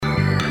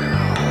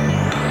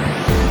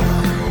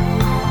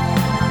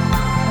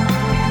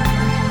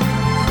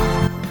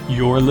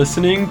You're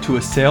listening to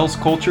a Sales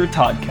Culture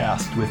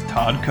Toddcast with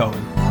Todd Cohen.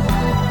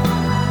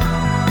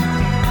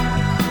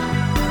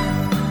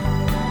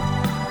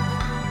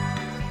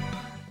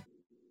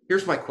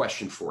 Here's my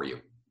question for you.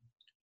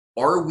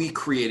 Are we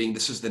creating,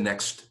 this is the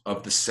next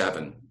of the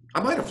 7. I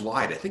might have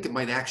lied. I think it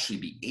might actually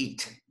be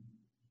 8.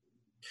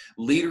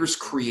 Leaders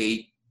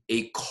create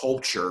a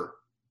culture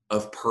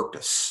of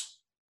purpose.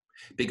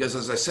 Because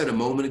as I said a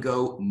moment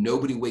ago,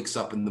 nobody wakes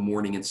up in the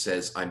morning and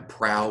says, I'm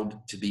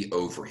proud to be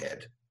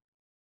overhead.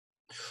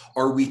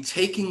 Are we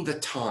taking the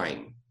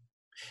time?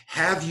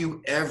 Have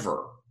you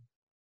ever,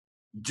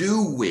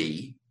 do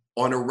we,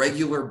 on a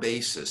regular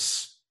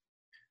basis,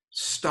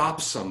 stop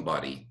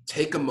somebody,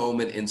 take a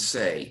moment and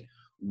say,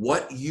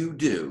 what you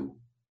do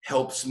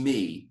helps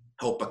me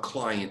help a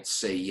client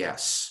say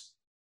yes?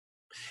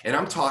 And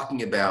I'm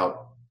talking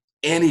about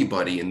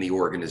anybody in the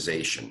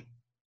organization.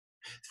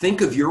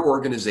 Think of your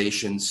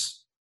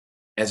organizations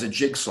as a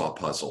jigsaw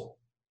puzzle.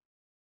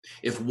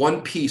 If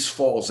one piece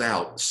falls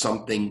out,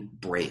 something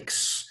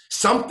breaks.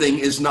 Something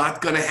is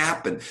not going to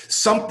happen.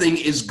 Something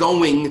is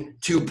going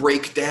to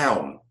break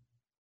down.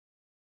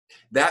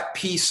 That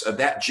piece of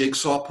that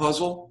jigsaw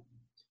puzzle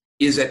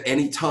is at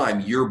any time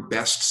your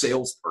best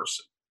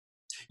salesperson,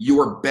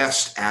 your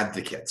best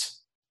advocate.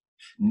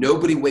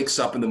 Nobody wakes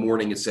up in the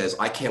morning and says,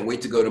 I can't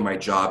wait to go to my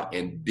job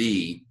and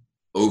be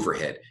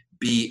overhead,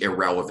 be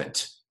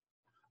irrelevant.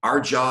 Our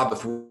job,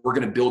 if we're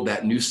going to build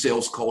that new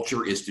sales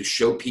culture, is to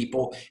show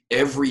people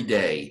every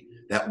day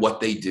that what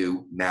they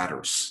do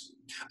matters.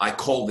 I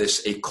call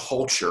this a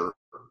culture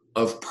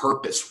of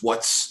purpose.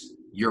 What's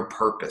your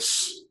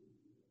purpose?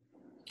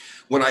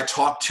 When I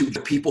talk to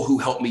the people who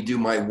help me do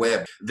my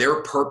web,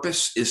 their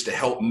purpose is to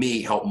help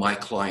me help my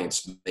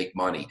clients make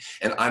money.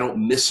 And I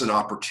don't miss an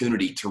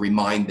opportunity to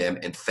remind them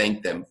and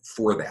thank them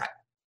for that.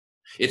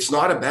 It's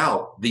not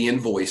about the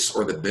invoice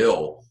or the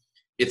bill.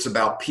 It's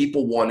about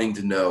people wanting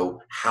to know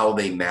how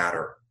they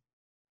matter.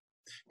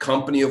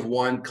 Company of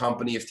one,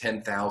 company of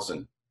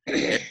 10,000.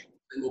 Every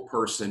single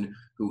person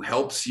who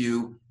helps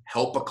you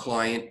help a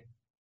client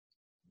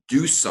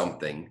do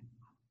something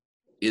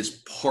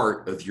is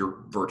part of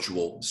your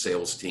virtual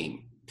sales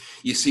team.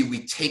 You see,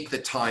 we take the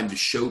time to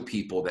show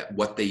people that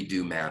what they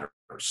do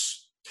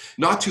matters.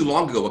 Not too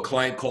long ago, a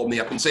client called me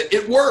up and said,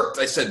 it worked.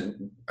 I said,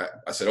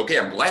 okay,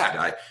 I'm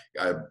glad.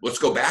 Let's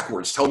go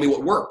backwards. Tell me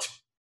what worked.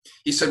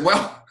 He said,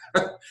 well,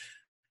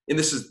 and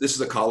this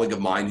is a colleague of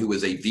mine who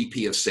is a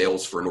VP of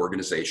sales for an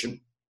organization.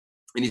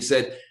 And he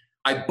said,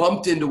 I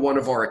bumped into one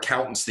of our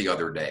accountants the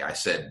other day. I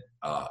said,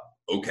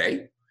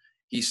 okay.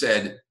 He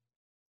said,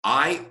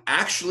 I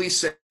actually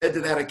said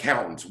to that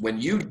accountant, when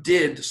you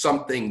did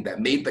something that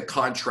made the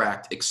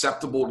contract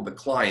acceptable to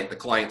the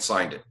client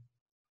signed it.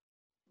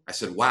 I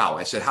said, wow.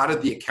 I said, how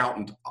did the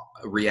accountant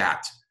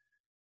react?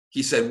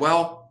 He said,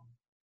 well,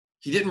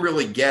 he didn't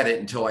really get it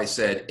until I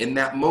said, in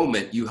that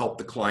moment, you helped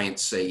the client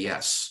say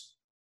yes.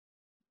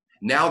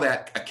 Now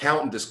that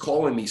accountant is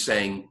calling me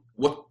saying,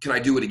 what can I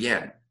do it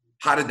again?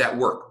 How did that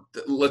work?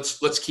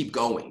 Let's keep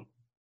going.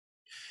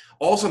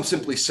 All I'm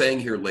simply saying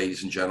here,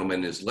 ladies and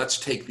gentlemen, is let's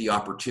take the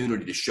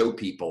opportunity to show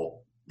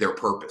people their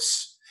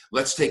purpose.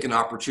 Let's take an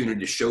opportunity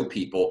to show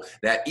people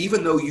that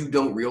even though you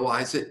don't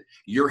realize it,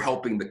 you're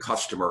helping the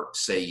customer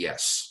say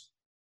yes.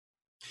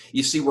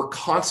 You see, we're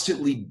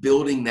constantly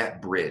building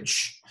that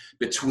bridge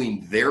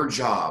between their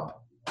job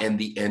and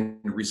the end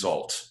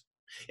result.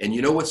 And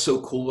you know what's so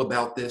cool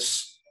about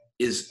this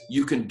is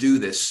you can do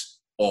this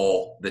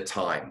all the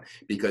time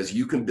because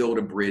you can build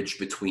a bridge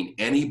between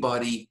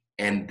anybody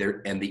and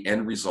the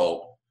end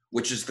result,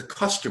 which is the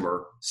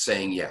customer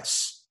saying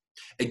yes.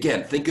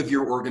 Again, think of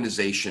your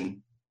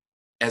organization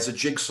as a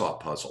jigsaw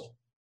puzzle.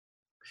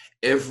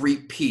 Every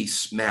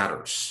piece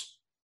matters.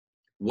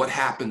 What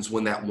happens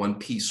when that one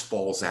piece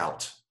falls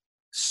out?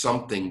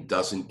 Something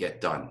doesn't get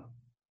done.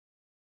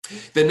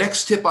 The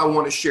next tip I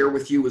want to share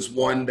with you is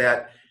one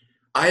that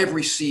I have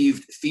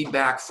received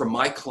feedback from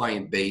my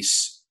client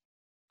base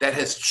that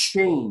has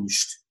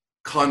changed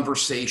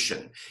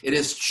conversation. It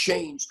has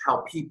changed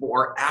how people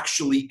are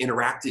actually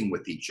interacting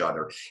with each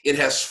other. It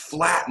has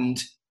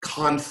flattened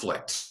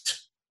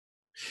conflict.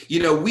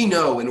 You know, we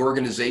know in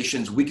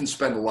organizations, we can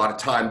spend a lot of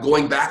time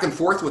going back and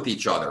forth with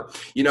each other.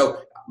 You know,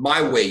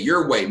 my way,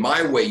 your way,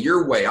 my way,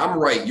 your way. I'm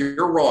right,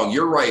 you're wrong,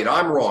 you're right,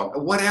 I'm wrong,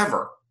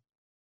 whatever.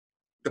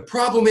 The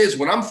problem is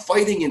when I'm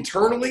fighting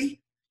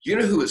internally, you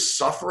know who is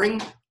suffering?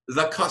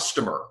 The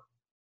customer.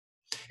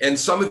 And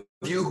some of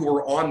you who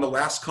are on the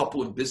last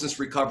couple of Business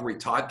Recovery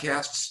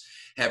Toddcasts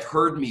have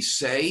heard me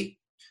say,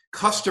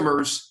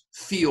 customers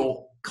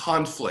feel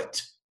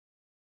conflict.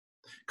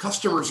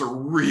 Customers are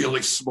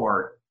really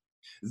smart.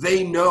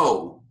 They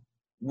know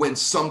when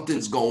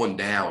something's going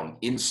down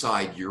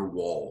inside your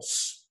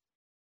walls.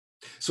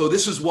 So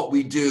this is what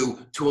we do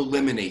to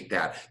eliminate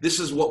that. This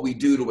is what we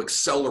do to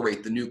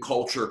accelerate the new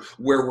culture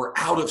where we're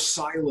out of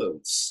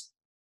silos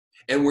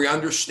and we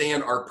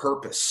understand our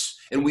purpose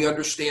and we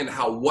understand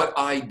how what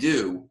I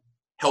do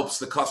helps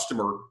the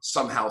customer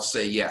somehow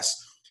say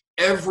yes.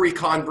 Every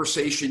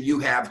conversation you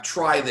have,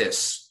 try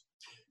this.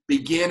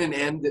 Begin and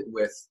end it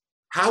with,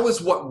 How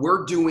is what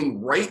we're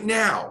doing right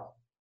now,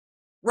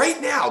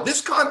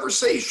 this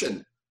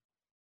conversation,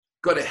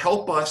 going to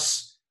help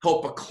us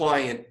help a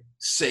client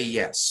say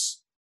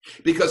yes?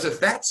 Because if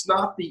that's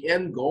not the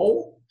end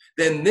goal,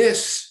 then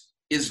this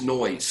is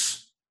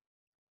noise.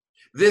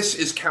 This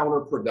is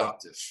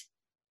counterproductive.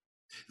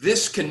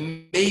 This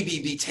can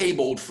maybe be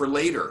tabled for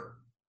later.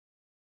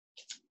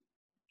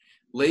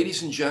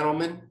 Ladies and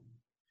gentlemen,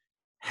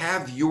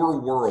 have your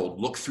world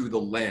look through the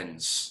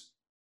lens,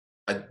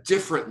 a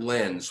different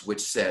lens,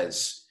 which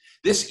says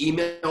this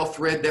email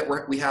thread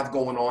that we have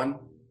going on,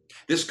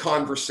 this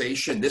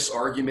conversation, this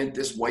argument,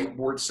 this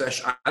whiteboard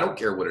session, I don't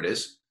care what it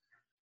is.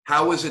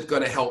 How is it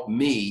going to help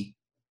me,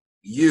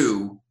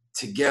 you,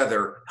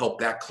 together help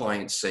that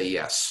client say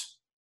yes?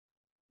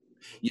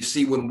 You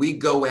see, when we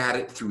go at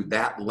it through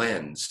that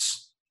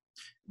lens,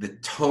 the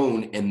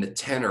tone and the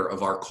tenor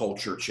of our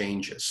culture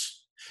changes.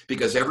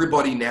 Because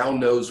everybody now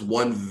knows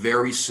one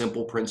very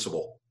simple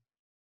principle.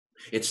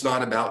 It's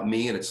not about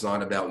me and it's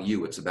not about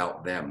you, it's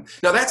about them.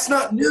 Now, that's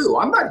not new.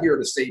 I'm not here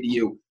to say to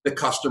you, the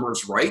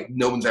customer's right.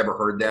 No one's ever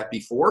heard that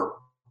before.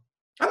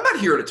 I'm not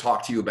here to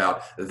talk to you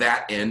about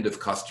that end of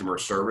customer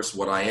service.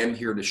 What I am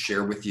here to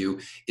share with you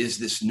is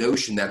this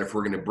notion that if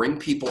we're going to bring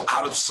people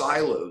out of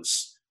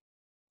silos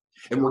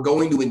and we're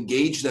going to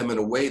engage them in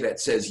a way that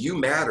says, you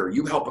matter,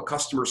 you help a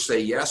customer say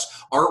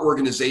yes, our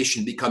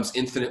organization becomes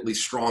infinitely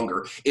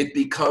stronger. It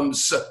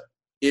becomes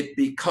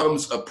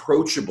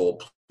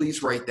approachable.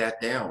 Please write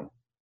that down.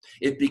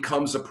 It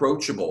becomes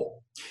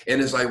approachable. And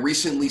as I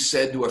recently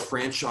said to a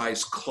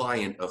franchise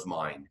client of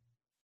mine,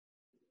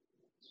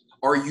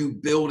 are you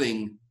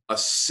building a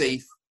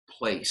safe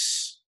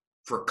place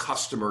for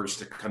customers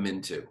to come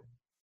into?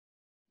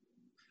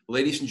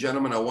 Ladies and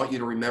gentlemen, I want you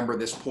to remember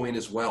this point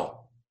as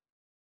well.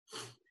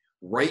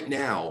 Right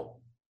now,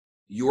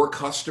 your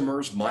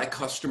customers, my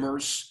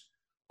customers,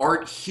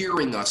 aren't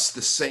hearing us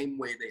the same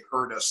way they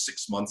heard us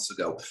 6 months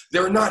ago.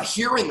 They're not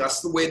hearing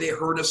us the way they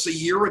heard us a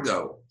year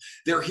ago.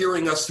 They're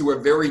hearing us through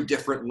a very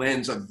different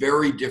lens, a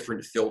very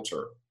different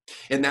filter.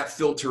 And that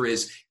filter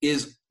is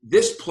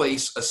this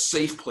place a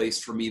safe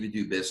place for me to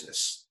do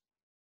business?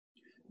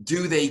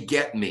 Do they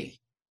get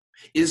me?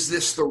 Is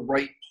this the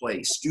right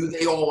place? Do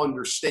they all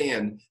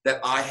understand that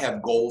I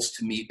have goals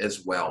to meet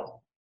as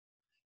well?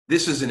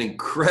 This is an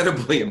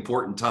incredibly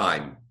important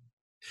time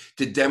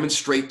to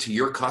demonstrate to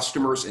your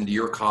customers and to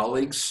your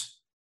colleagues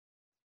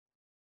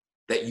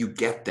that you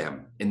get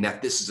them and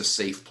that this is a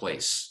safe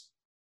place.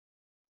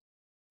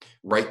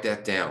 Write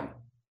that down.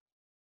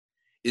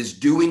 Is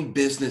doing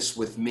business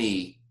with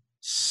me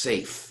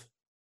safe?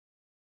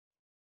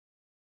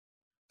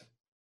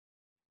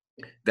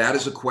 That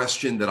is a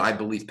question that I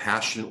believe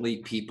passionately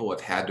people have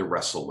had to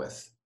wrestle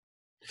with.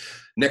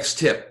 Next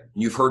tip,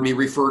 you've heard me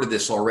refer to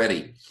this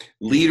already.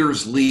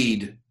 Leaders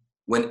lead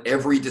when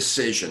every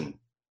decision,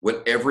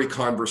 when every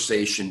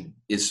conversation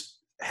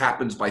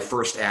happens by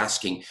first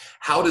asking,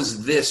 how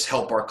does this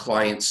help our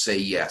clients say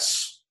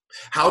yes?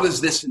 How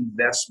does this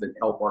investment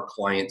help our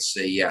clients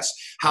say yes?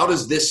 How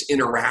does this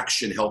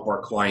interaction help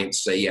our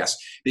clients say yes?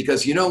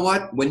 Because you know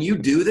what? When you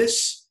do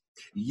this,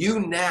 you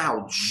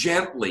now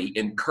gently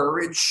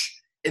encourage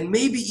and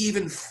maybe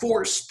even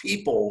force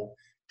people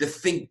to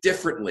think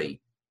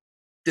differently,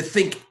 to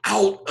think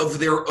out of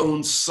their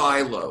own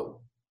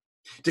silo,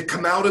 to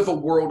come out of a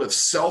world of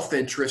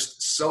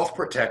self-interest,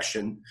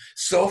 self-protection,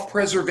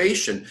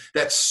 self-preservation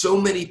that so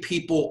many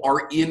people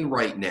are in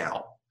right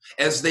now,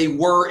 as they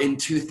were in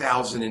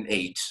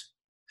 2008.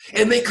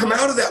 And they come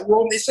out of that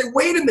world and they say,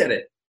 wait a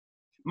minute,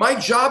 my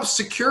job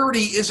security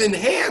is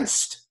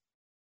enhanced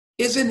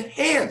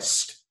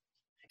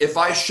if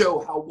I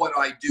show how what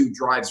I do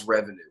drives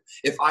revenue,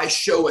 if I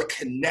show a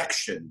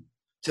connection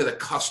to the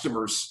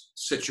customer's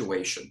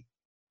situation.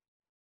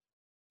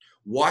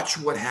 Watch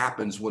what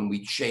happens when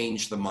we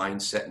change the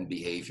mindset and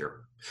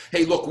behavior.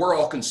 Hey, look, we're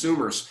all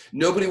consumers.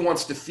 Nobody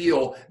wants to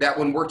feel that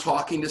when we're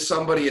talking to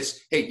somebody, it's,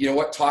 hey, you know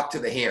what? Talk to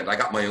the hand. I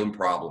got my own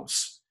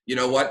problems. You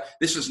know what?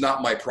 This is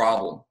not my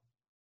problem.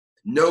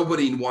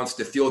 Nobody wants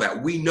to feel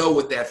that. We know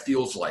what that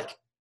feels like.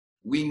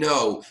 We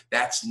know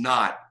that's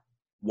not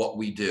what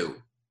we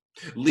do.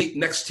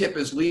 Next tip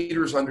is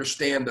leaders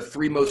understand the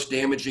 3 most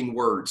damaging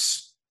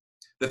words.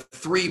 The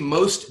 3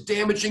 most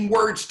damaging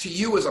words to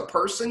you as a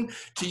person,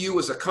 to you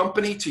as a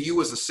company, to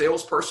you as a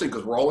salesperson,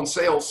 because we're all in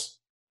sales.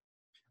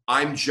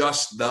 I'm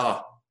just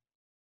the.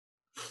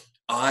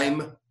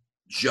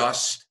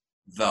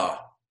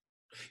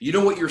 You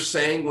know what you're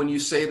saying when you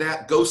say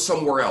that? Go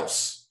somewhere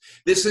else.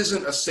 This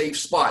isn't a safe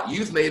spot.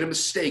 You've made a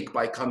mistake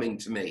by coming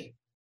to me.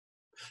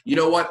 You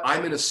know what?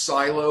 I'm in a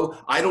silo.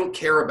 I don't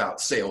care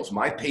about sales.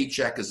 My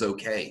paycheck is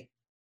okay.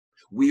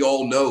 We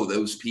all know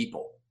those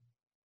people.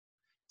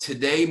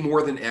 Today,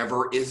 more than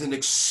ever, is an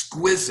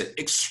exquisite,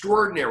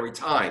 extraordinary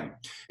time,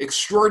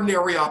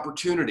 extraordinary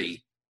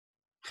opportunity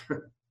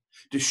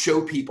to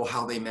show people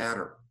how they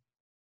matter,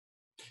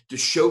 to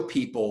show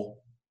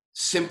people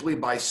simply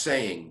by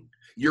saying,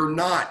 you're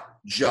not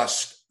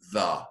just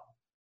the.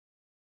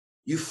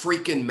 You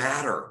freaking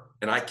matter,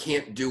 and I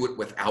can't do it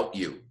without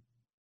you.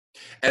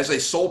 As a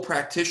sole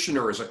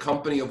practitioner, as a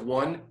company of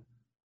one,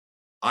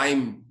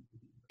 I'm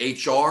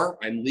HR,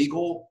 I'm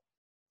legal,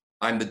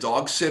 I'm the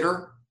dog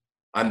sitter,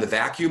 I'm the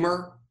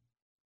vacuumer.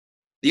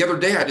 The other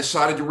day, I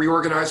decided to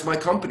reorganize my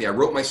company. I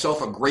wrote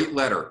myself a great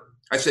letter.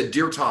 I said,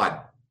 "Dear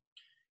Todd,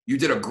 you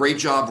did a great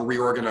job of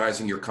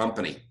reorganizing your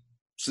company.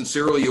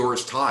 Sincerely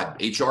yours, Todd,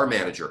 HR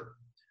manager."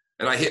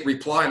 And I hit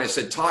reply and I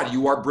said, "Todd,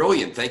 you are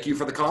brilliant. Thank you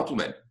for the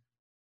compliment.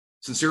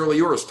 Sincerely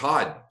yours,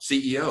 Todd,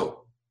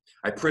 CEO."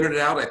 I printed it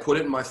out, I put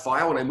it in my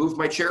file, and I moved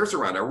my chairs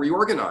around. I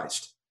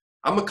reorganized.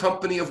 I'm a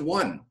company of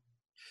one.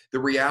 The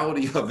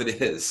reality of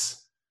it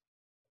is,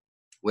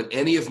 when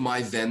any of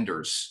my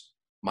vendors,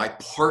 my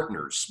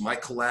partners, my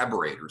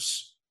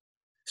collaborators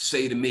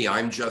say to me,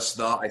 "I'm just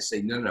the," I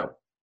say, no, no, no.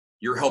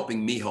 You're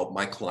helping me help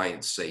my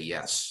clients say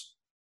yes.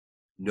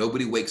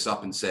 Nobody wakes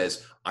up and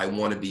says, "I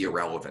want to be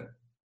irrelevant."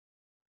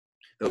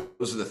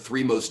 Those are the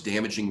three most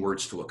damaging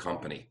words to a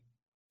company.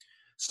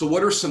 So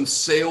what are some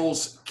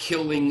sales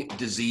killing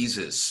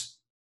diseases?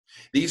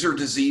 These are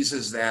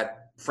diseases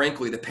that,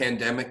 frankly, the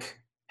pandemic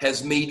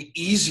has made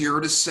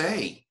easier to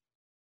say,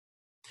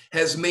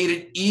 has made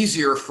it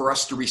easier for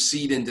us to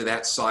recede into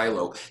that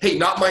silo. Hey,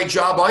 not my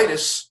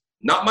jobitis,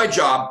 not my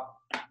job.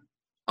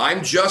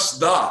 I'm just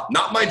the,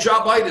 not my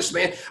jobitis,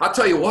 man. I'll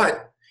tell you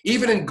what,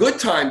 even in good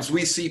times,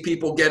 we see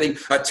people getting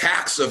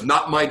attacks of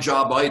not my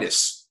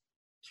jobitis.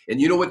 And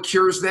you know what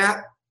cures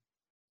that?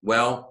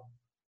 Well,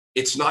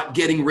 it's not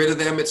getting rid of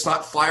them. It's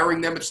not firing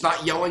them. It's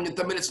not yelling at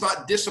them. And it's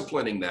not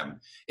disciplining them.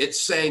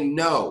 It's saying,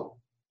 no,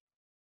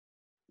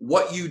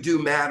 what you do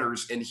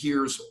matters. And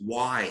here's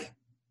why.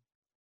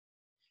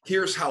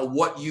 Here's how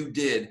what you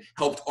did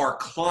helped our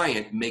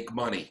client make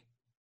money.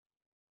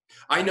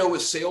 I know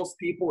as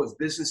salespeople, as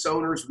business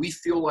owners, we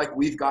feel like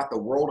we've got the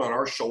world on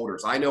our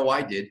shoulders. I know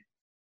I did.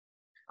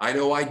 I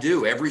know I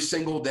do every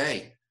single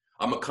day.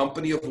 I'm a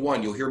company of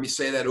one. You'll hear me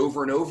say that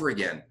over and over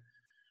again.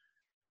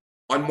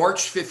 On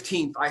March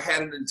 15th, I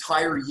had an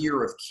entire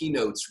year of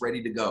keynotes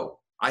ready to go.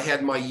 I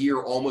had my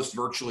year almost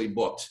virtually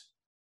booked.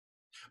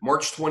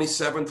 March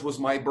 27th was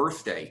my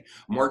birthday.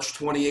 March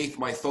 28th,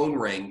 my phone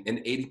rang and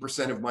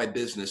 80% of my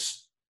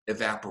business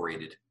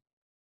evaporated.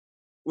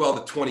 Well,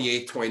 the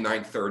 28th,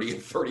 29th,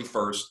 30th,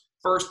 31st,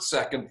 1st,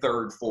 2nd,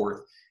 3rd,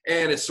 4th,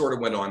 and it sort of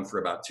went on for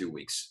about 2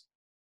 weeks.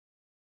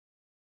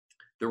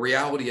 The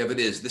reality of it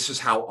is, this is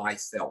how I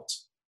felt.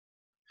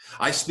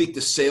 I speak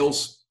to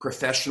sales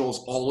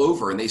professionals all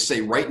over, and they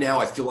say, right now,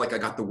 I feel like I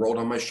got the world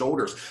on my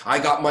shoulders. I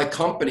got my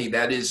company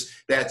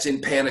that's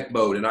in panic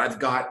mode, and I've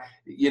got,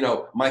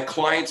 my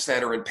clients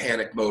that are in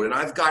panic mode, and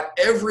I've got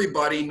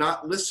everybody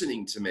not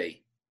listening to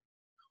me.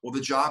 Well,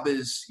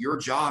 your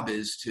job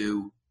is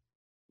to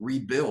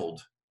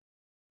rebuild,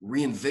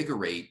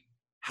 reinvigorate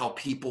how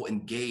people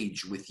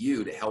engage with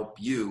you to help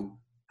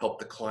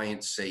the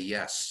client say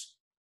yes.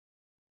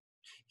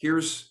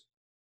 Here's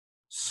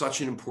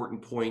such an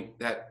important point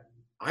that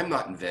I'm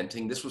not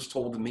inventing. This was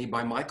told to me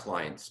by my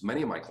clients,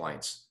 many of my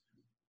clients.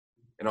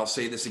 And I'll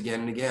say this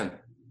again and again.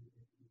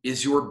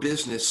 Is your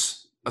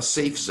business a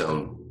safe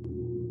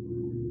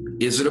zone?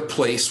 Is it a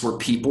place where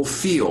people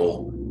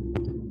feel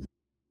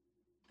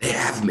they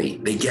have me,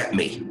 they get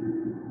me?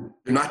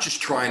 They're not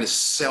just trying to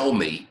sell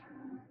me,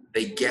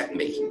 they get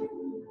me.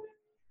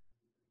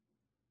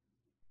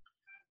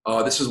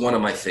 This is one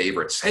of my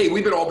favorites. Hey,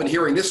 we've all been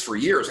hearing this for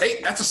years.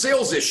 Hey, that's a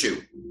sales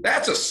issue.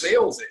 That's a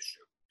sales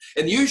issue.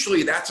 And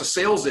usually that's a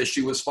sales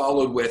issue is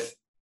followed with,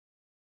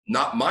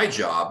 not my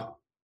job.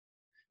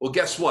 Well,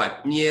 guess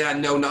what? Yeah,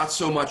 no, not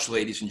so much,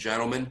 ladies and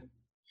gentlemen.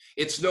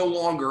 It's no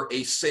longer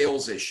a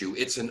sales issue.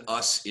 It's an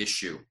us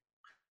issue.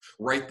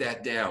 Write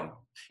that down.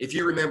 If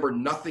you remember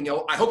nothing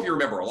else, I hope you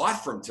remember a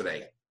lot from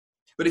today.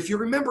 But if you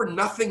remember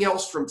nothing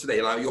else from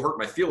today, now you'll hurt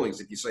my feelings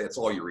if you say that's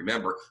all you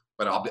remember,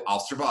 but I'll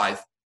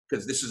survive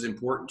because this is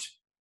important.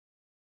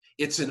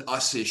 It's an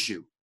us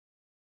issue.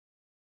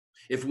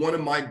 If one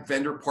of my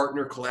vendor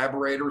partner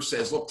collaborators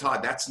says, look,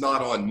 Todd, that's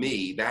not on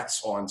me,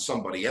 that's on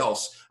somebody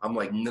else, I'm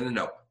like,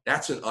 no,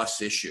 that's an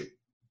us issue.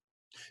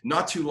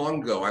 Not too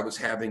long ago, I was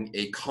having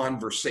a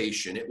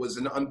conversation. It was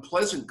an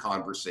unpleasant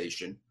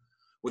conversation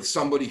with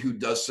somebody who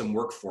does some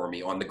work for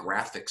me on the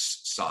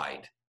graphics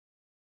side.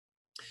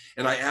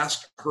 And I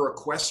asked her a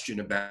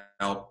question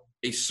about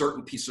a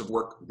certain piece of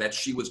work that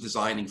she was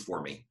designing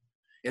for me.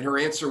 And her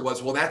answer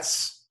was, well,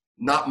 that's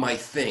not my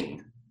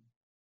thing.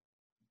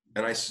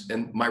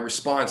 And my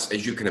response,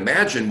 as you can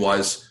imagine,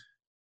 was,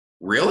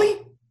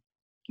 really?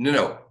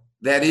 No,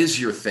 that is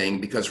your thing,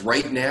 because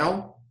right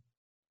now,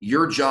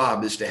 your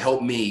job is to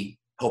help me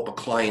help a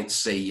client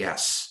say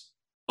yes.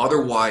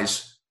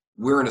 Otherwise,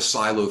 we're in a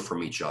silo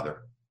from each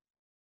other.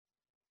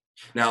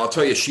 Now, I'll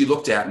tell you, she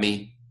looked at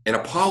me and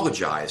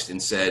apologized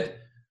and said,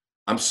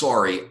 I'm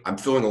sorry, I'm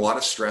feeling a lot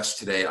of stress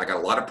today. I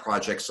got a lot of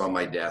projects on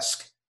my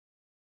desk.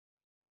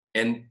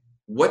 And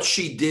what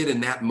she did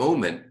in that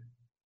moment,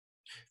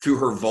 through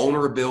her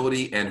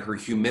vulnerability and her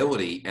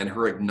humility and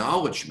her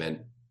acknowledgement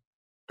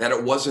that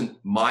it wasn't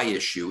my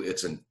issue,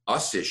 it's an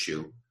us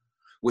issue,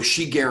 was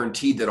she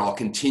guaranteed that I'll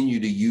continue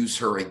to use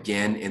her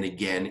again and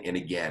again and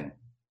again.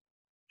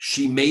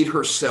 She made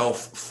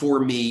herself, for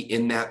me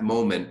in that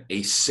moment,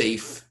 a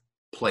safe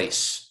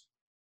place,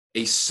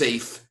 a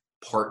safe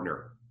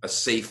partner, a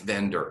safe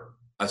vendor,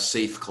 a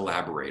safe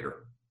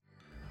collaborator.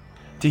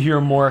 To hear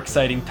more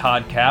exciting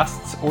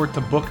Toddcasts or to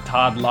book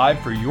Todd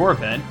Live for your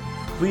event,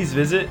 please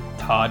visit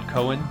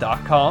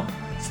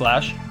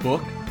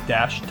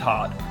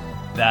toddcohen.com/book-Todd.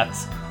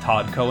 That's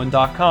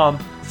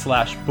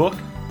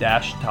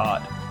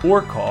toddcohen.com/book-Todd,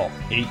 or call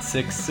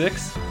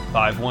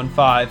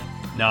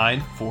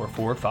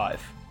 866-515-9445.